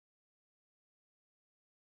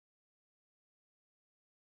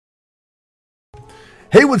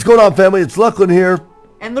Hey, what's going on, family? It's Luclin here.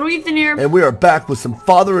 And little Ethan here. And we are back with some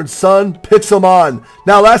father and son Pixelmon.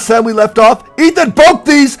 Now, last time we left off, Ethan broke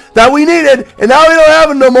these that we needed, and now we don't have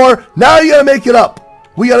them no more. Now you gotta make it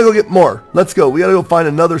up. We gotta go get more. Let's go. We gotta go find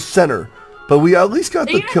another center. But we at least got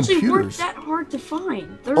the computers. They actually weren't that hard to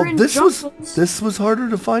find. They're oh, in this was harder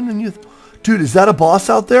to find than you. Dude, is that a boss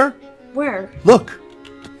out there? Where? Look,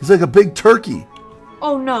 he's like a big turkey.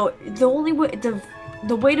 Oh no! The only way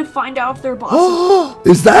the way to find out if they're bosses.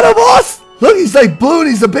 Is that a boss? Look, he's like blue and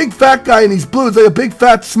he's a big fat guy and he's blue. It's like a big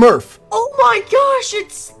fat Smurf. Oh my gosh,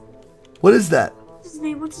 it's... What is that? What's his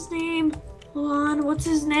name? What's his name? Hold on, what's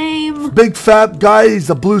his name? Big fat guy, he's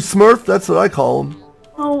a blue Smurf. That's what I call him.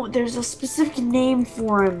 Oh, there's a specific name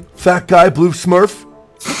for him. Fat guy, blue Smurf?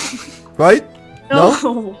 Right?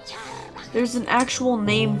 No. There's an actual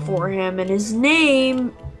name for him and his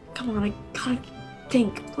name... Come on, I gotta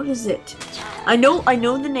think. What is it? I know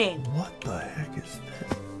the name. What the heck is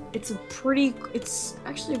that? It's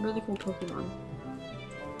actually a really cool Pokemon.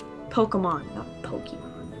 Pokemon, not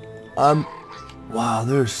Pokemon. Wow,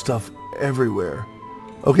 there's stuff everywhere.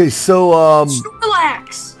 Okay, so,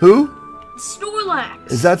 Snorlax! Who?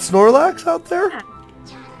 Snorlax! Is that Snorlax out there? Yeah.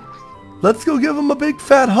 Let's go give him a big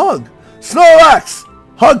fat hug. Snorlax!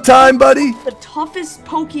 Hug time, buddy! The toughest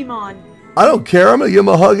Pokemon. I don't care, I'm gonna give him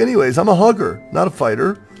a hug anyways. I'm a hugger, not a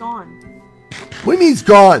fighter. Gone. What do you mean he's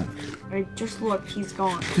gone? Just look, he's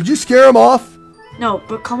gone. Did you scare him off? No,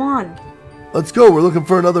 but come on. Let's go. We're looking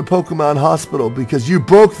for another Pokemon hospital because you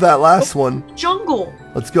broke that last one. Jungle.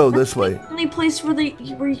 Let's go this way. The only place where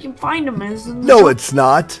you can find them is in the No, jungle. it's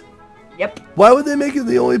not. Yep. Why would they make it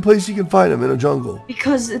the only place you can find them in a jungle?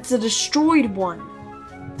 Because it's a destroyed one.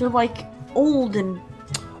 They're like old and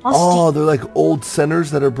musty. Oh, they're like old centers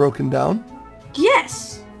that are broken down?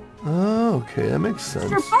 Yes. Oh, okay. That makes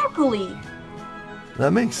sense. Extra broccoli.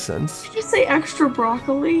 That makes sense. Did you say extra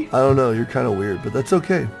broccoli? I don't know. You're kind of weird, but that's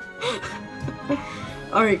okay.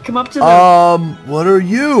 Alright, come up to the... What are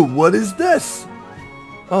you? What is this?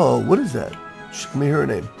 Oh, what is that? Let me hear her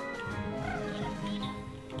name.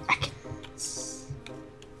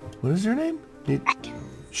 What is your name?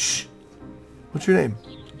 Shh. What's your name?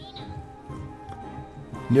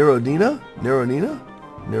 Nerodina? Nerodina?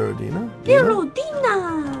 Nerodina?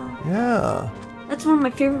 Nerodina! Yeah. That's one of my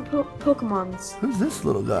favorite Pokemons. Who's this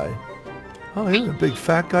little guy? Oh, he's a big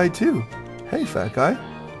fat guy too. Hey, fat guy.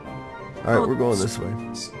 Alright, we're going this way.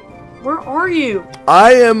 Where are you?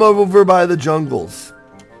 I am over by the jungles.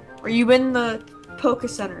 Are you in the Poke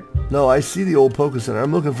Center? No, I see the old Poke Center.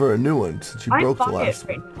 I'm looking for a new one since you broke the last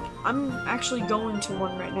one. I'm actually going to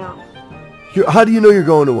one right now. How do you know you're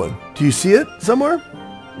going to one? Do you see it somewhere?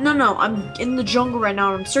 No, I'm in the jungle right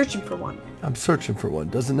now and I'm searching for one. I'm searching for one.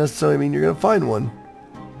 Doesn't necessarily mean you're going to find one.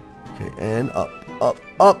 Okay, and up, up,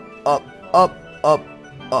 up, up, up, up,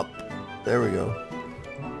 up. There we go.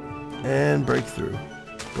 And break through.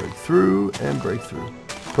 Break through and break through.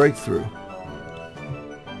 Break through.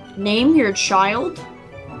 Name your child?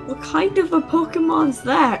 What kind of a Pokemon's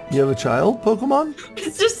that? You have a child Pokemon?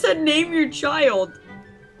 It just said name your child.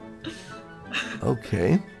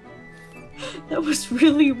 Okay. That was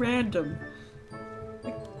really random.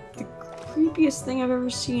 Like, the creepiest thing I've ever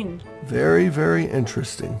seen. Very, very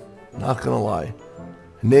interesting. Not gonna lie.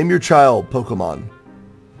 Name your child Pokemon.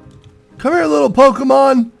 Come here, little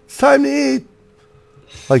Pokemon. It's time to eat.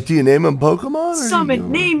 Like, do you name him Pokemon?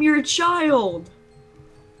 Summon, name your child.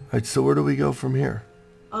 Alright, so where do we go from here?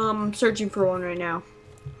 I'm searching for one right now.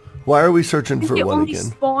 Why are we searching for one again? They only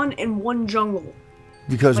spawn in one jungle.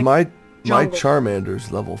 Because like my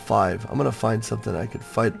Charmander's level 5. I'm gonna find something I could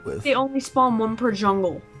fight with. They only spawn one per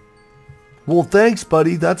jungle. Well, thanks,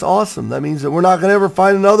 buddy. That's awesome. That means that we're not gonna ever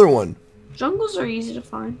find another one. Jungles are easy to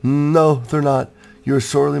find. No, they're not. You're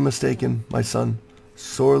sorely mistaken, my son.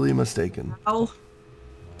 Sorely mistaken. Oh.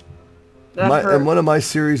 In one of my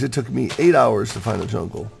series, it took me 8 hours to find a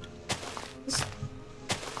jungle.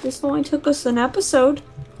 This only took us an episode.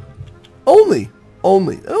 Only. It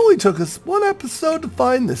only took us one episode to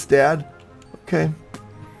find this, Dad. Okay.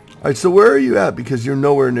 Alright, so where are you at? Because you're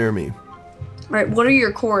nowhere near me. Alright, what are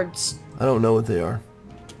your chords? I don't know what they are.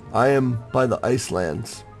 I am by the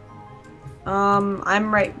Icelands.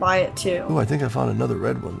 I'm right by it too. Oh, I think I found another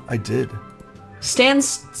red one. I did. Stay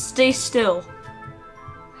still.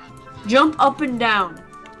 Jump up and down.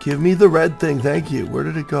 Give me the red thing, thank you. Where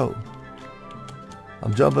did it go?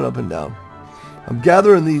 I'm jumping up and down. I'm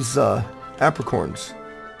gathering these apricorns.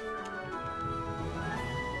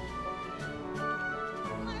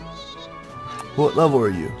 What level are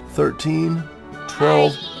you? 13?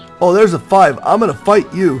 12? Oh, there's a 5. I'm gonna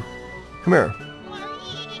fight you. Come here.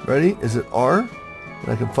 Ready? Is it R? And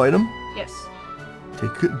I can fight him? Yes.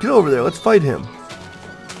 Okay, get over there. Let's fight him.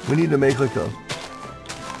 We need to make like an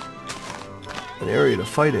area to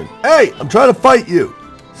fight in. Hey, I'm trying to fight you.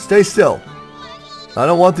 Stay still. I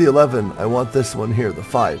don't want the 11. I want this one here, the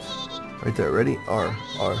 5. Right there. Ready? R.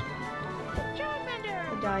 I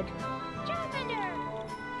died.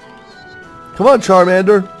 Come on,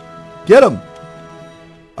 Charmander. Get him.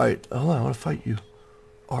 All right. Hold on. I want to fight you.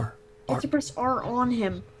 R. You have to press R on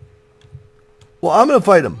him. Well, I'm going to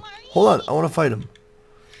fight him. Hold on. I want to fight him.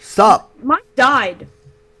 Stop. Mine died.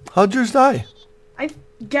 How'd yours die?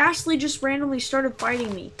 Ghastly just randomly started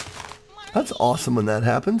fighting me. That's awesome when that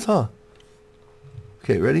happens, huh?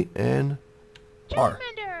 Okay, ready? And R.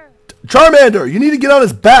 Charmander! You need to get on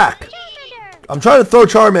his back! I'm trying to throw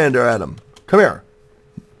Charmander at him. Come here.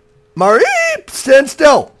 Mareep! Stand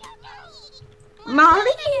still!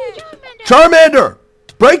 Charmander!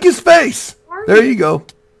 Break his face! There you go.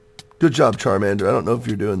 Good job, Charmander. I don't know if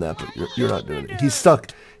you're doing that, but you're not doing it. He's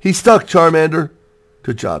stuck. He's stuck, Charmander.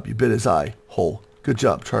 Good job. You bit his eye hole. Good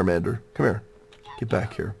job, Charmander. Come here. Get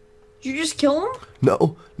back here. Did you just kill him?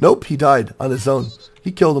 No. Nope, he died on his own.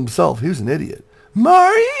 He killed himself. He was an idiot.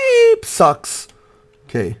 Mareep sucks.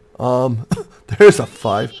 Okay, there's a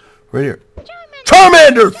 5. Right here.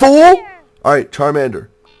 Charmander, fool! Alright, Charmander.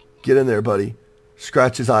 Get in there, buddy.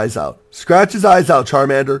 Scratch his eyes out. Scratch his eyes out,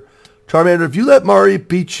 Charmander. Charmander, if you let Mareep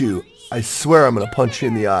beat you, I swear I'm going to punch you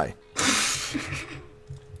in the eye.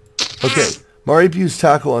 Okay, Mareep used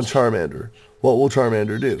tackle on Charmander. What will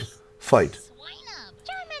Charmander do? Fight.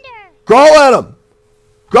 Growl at him!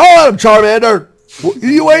 Growl at him, Charmander! What are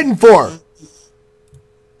you waiting for?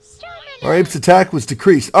 Mareep's attack was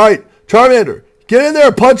decreased. Alright, Charmander, get in there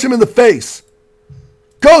and punch him in the face.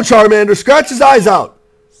 Go, Charmander, scratch his eyes out.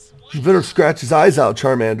 You better scratch his eyes out,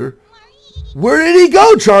 Charmander. Where did he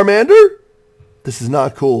go, Charmander? This is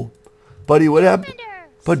not cool. Buddy, what happened?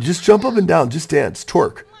 Buddy, just jump up and down. Just dance.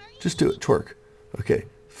 Twerk. Just do it. Twerk. Okay.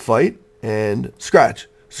 Fight and scratch.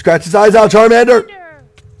 Scratch his eyes out, Charmander.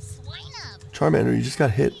 Charmander, you just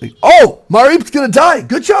got hit. Oh! Mareep's gonna die!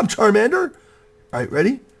 Good job, Charmander! Alright,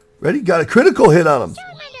 ready? Ready? Got a critical hit on him.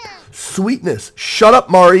 Sweetness. Shut up,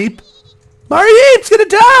 Mareep! Mareep's gonna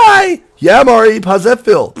die! Yeah, Mareep, how's that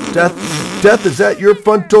feel? Death is at your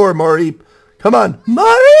front door, Mareep. Come on.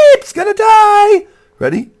 Mareep's gonna die!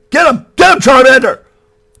 Ready? Get him! Get him, Charmander!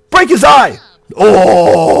 Break his eye!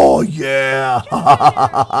 Oh, yeah!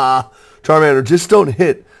 Charmander, just don't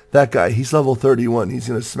hit that guy. He's level 31. He's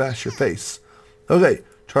gonna smash your face. Okay,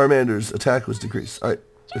 Charmander's attack was decreased. Alright,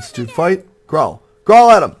 let's do fight. Growl.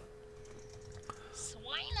 Growl at him.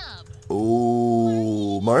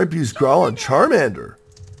 Ooh, Mareep used Growl on Charmander.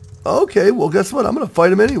 Okay, well, guess what? I'm going to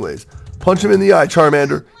fight him anyways. Punch him in the eye,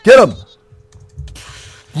 Charmander. Get him.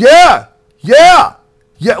 Yeah. Yeah.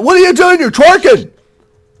 Yeah. What are you doing? You're twerking.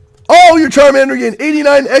 Oh, your Charmander gained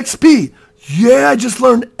 89 XP. Yeah, I just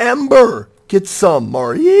learned Ember. Get some,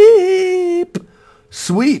 Mareep.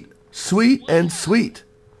 Sweet. Sweet and sweet.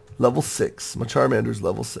 Level 6. My Charmander's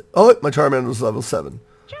level 6. Oh, my Charmander's level 7.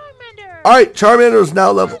 Alright, Charmander is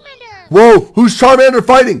now level... Whoa, who's Charmander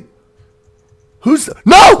fighting? Who's...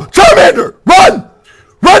 No! Charmander! Run!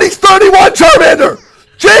 Run, he's 31, Charmander!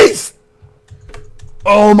 Jeez!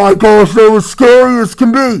 Oh my gosh, that was scary as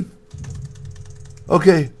can be.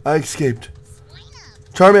 Okay, I escaped.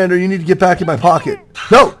 Charmander, you need to get back in my pocket.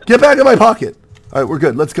 No, get back in my pocket. Alright, we're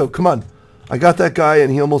good. Let's go. Come on. I got that guy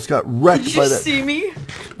and he almost got wrecked by that. Did you see me?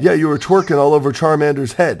 Yeah, you were twerking all over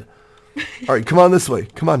Charmander's head. Alright, come on this way.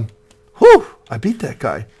 Come on. Whew! I beat that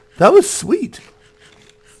guy. That was sweet.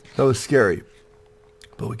 That was scary.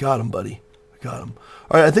 But we got him, buddy. We got him.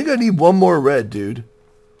 Alright, I think I need one more red, dude.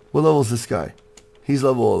 What level is this guy? He's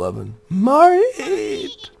level 11.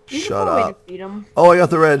 Mareep! Shut up. Oh, I got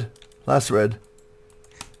the red. Last red.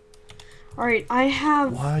 Alright, I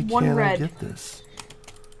have one red. Why can't I get this?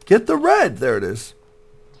 Get the red! There it is.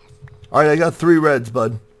 Alright, I got 3 reds,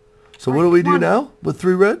 bud. So what do we do now with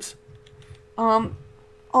 3 reds?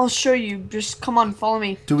 I'll show you. Just come on, follow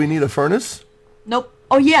me. Do we need a furnace? Nope.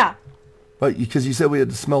 Oh, yeah. But because you said we had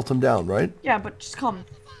to smelt them down, right? Yeah, but just come.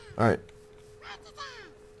 Alright.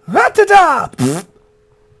 Ra-ta-da!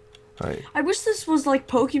 Alright. I wish this was like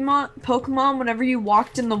Pokemon. Whenever you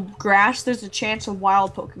walked in the grass, there's a chance a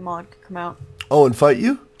wild Pokemon could come out. Oh, and fight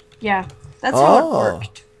you? Yeah. That's how it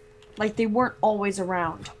worked. Like, they weren't always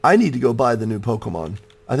around. I need to go buy the new Pokemon.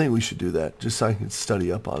 I think we should do that, just so I can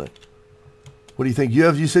study up on it. What do you think?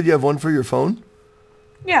 You said you have one for your phone?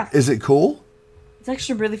 Yeah. Is it cool? It's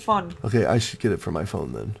actually really fun. Okay, I should get it for my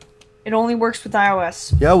phone then. It only works with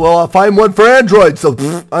iOS. Yeah, well, I'll find one for Android, so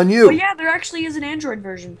on you. Oh yeah, there actually is an Android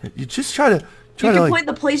version. You just try to... You can play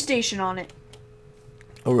the PlayStation on it.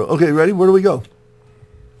 Oh, okay, ready? Where do we go?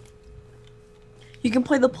 You can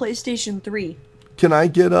play the PlayStation 3. Can I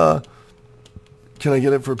get it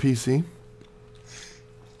for PC?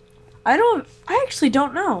 I actually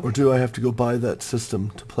don't know. Or do I have to go buy that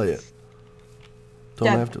system to play it? Don't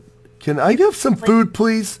I Dad, have to? Can I have some food,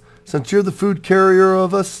 please? Since you're the food carrier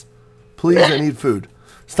of us, please, I need food.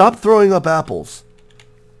 Stop throwing up apples.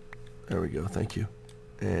 There we go. Thank you.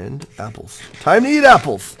 And apples. Time to eat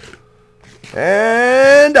apples.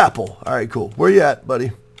 And apple. All right, cool. Where you at,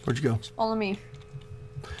 buddy? Where'd you go? Follow me.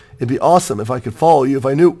 It'd be awesome if I could follow you if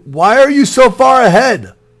I knew. Why are you so far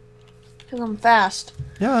ahead? Because I'm fast.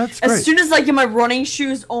 Yeah, that's great. As soon as I get my running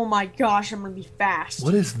shoes, oh my gosh, I'm going to be fast.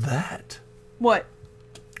 What is that? What?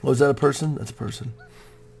 Oh, is that a person? That's a person.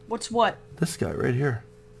 What's what? This guy right here.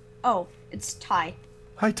 Oh, it's Ty.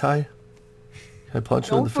 Hi, Ty. Can I punch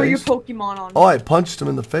him in Don't the throw your face? Pokemon on him. Oh, I punched him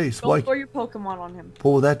in the face. Don't Why? throw your Pokemon on him.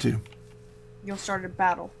 What will that do? You'll start a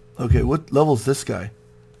battle. Okay, what level's this guy?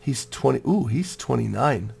 He's 20. Ooh, he's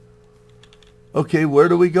 29. Okay, where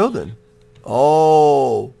do we go then?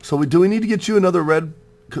 Oh, so do we need to get you another red,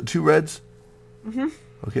 2 reds? Mm-hmm.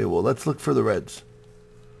 Okay, well, let's look for the reds.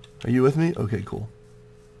 Are you with me? Okay, cool.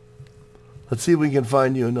 Let's see if we can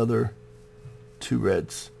find you another 2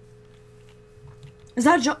 reds. Is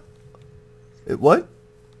that What?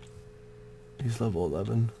 He's level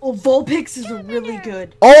 11. Oh, Vulpix is really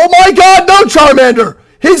good. Oh my god, no, Charmander!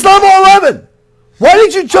 He's level 11! Why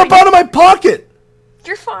did you jump out of my pocket?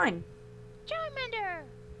 You're fine. Charmander!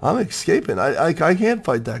 I'm escaping. I can't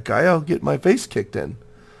fight that guy. I'll get my face kicked in.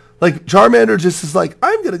 Like, Charmander just is like,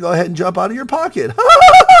 I'm going to go ahead and jump out of your pocket.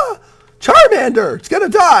 Charmander! It's going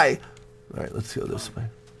to die! Alright, let's go this way.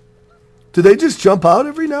 Do they just jump out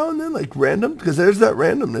every now and then, like random? Because there's that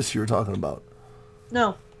randomness you were talking about.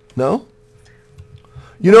 No. No?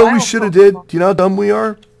 You know what we should have did? Do you know how dumb we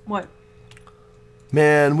are? What?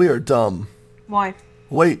 Man, we are dumb. Why?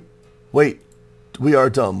 Wait. We are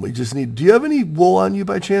dumb. We just need... Do you have any wool on you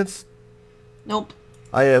by chance? Nope.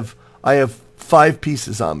 I have 5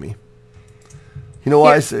 pieces on me. You know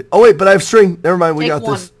why Here. I say... Oh, wait, but I have string. Never mind, we got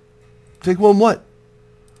one. this. Take one what?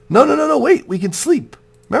 No, wait. We can sleep.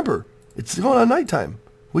 Remember, it's going on nighttime.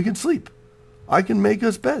 We can sleep. I can make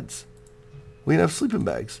us beds. We can have sleeping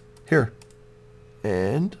bags. Here.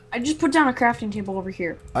 And... I just put down a crafting table over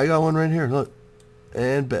here. I got one right here. Look.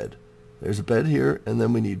 And bed. There's a bed here. And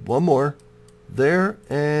then we need one more. There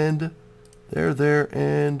and there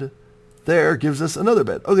and there gives us another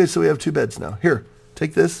bed. Okay, so we have 2 beds now. Here,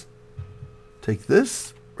 take this. Take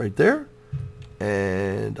this right there.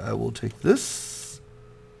 And I will take this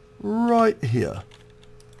right here.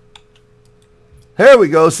 There we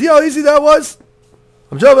go. See how easy that was?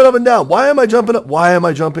 I'm jumping up and down. Why am I jumping up? Why am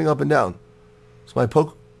I jumping up and down? It's my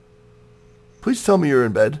poke. Please tell me you're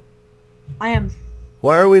in bed. I am.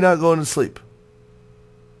 Why are we not going to sleep?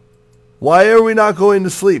 Why are we not going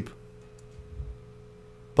to sleep?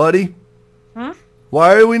 Buddy? Huh?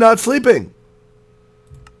 Why are we not sleeping?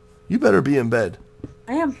 You better be in bed.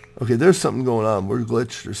 I am. Okay, there's something going on. We're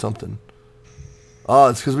glitched or something. Oh,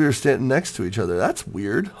 it's because we were standing next to each other. That's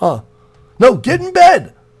weird, huh? No, get in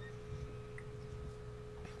bed!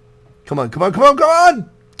 Come on!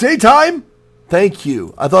 Daytime! Thank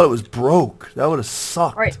you. I thought it was broke. That would have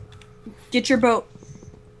sucked. Alright. Get your boat.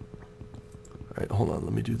 Alright, hold on.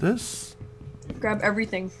 Let me do this. Grab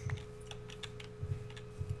everything.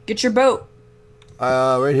 Get your boat.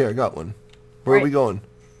 Right here. I got one. Where are we going?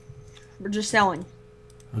 We're just sailing.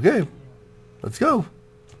 Okay. Let's go.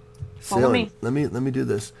 Follow Sailing. me. Let me do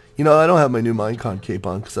this. You know, I don't have my new Minecon cape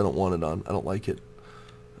on because I don't want it on. I don't like it.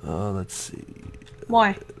 Let's see.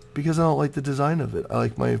 Why? Because I don't like the design of it. I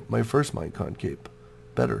like my first Minecon cape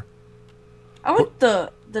better. I like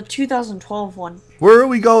the 2012 one. Where are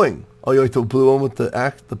we going? Oh, you like the blue one with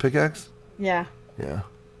the pickaxe? Yeah. Yeah.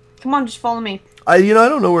 Come on, just follow me. I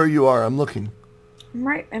don't know where you are. I'm looking. I'm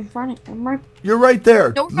right in front of you. I'm right. You're right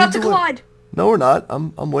there. No, we're about to Lead the way. collide. No, we're not.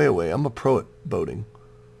 I'm way away. I'm a pro at boating.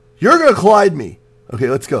 You're gonna collide me. Okay,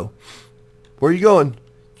 let's go. Where are you going?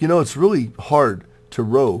 You know, it's really hard to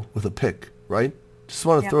row with a pick, right? Just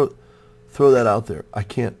want to throw that out there. I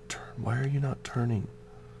can't turn. Why are you not turning?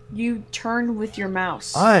 You turn with your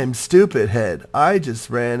mouse. I'm stupid head. I just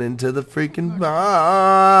ran into the freaking...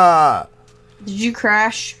 Did you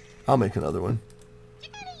crash? I'll make another one.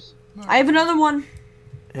 I have another one.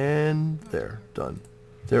 And there. Done.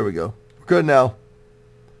 There we go. We're good now.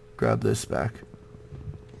 Grab this back.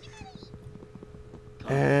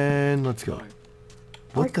 And let's go.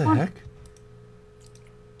 What the heck?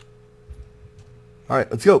 Alright,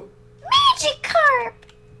 let's go. Magikarp!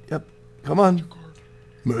 Yep. Come on.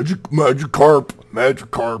 Magikarp. Magikarp.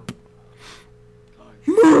 Magikarp.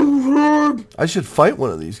 I should fight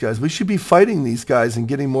one of these guys. We should be fighting these guys and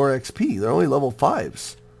getting more XP. They're only level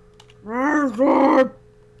 5s.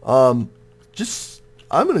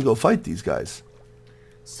 I'm gonna go fight these guys.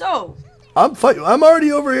 So. I'm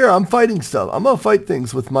already over here. I'm fighting stuff. I'm gonna fight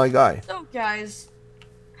things with my guy. So, guys,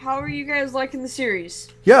 how are you guys liking the series?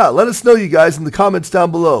 Yeah, let us know, you guys, in the comments down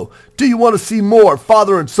below. Do you want to see more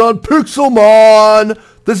father and son Pixelmon?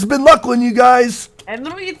 This has been Luclin, you guys. And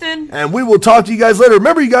little Ethan. And we will talk to you guys later.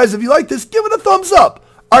 Remember, you guys, if you like this, give it a thumbs up.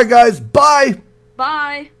 All right, guys, bye.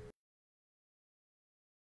 Bye.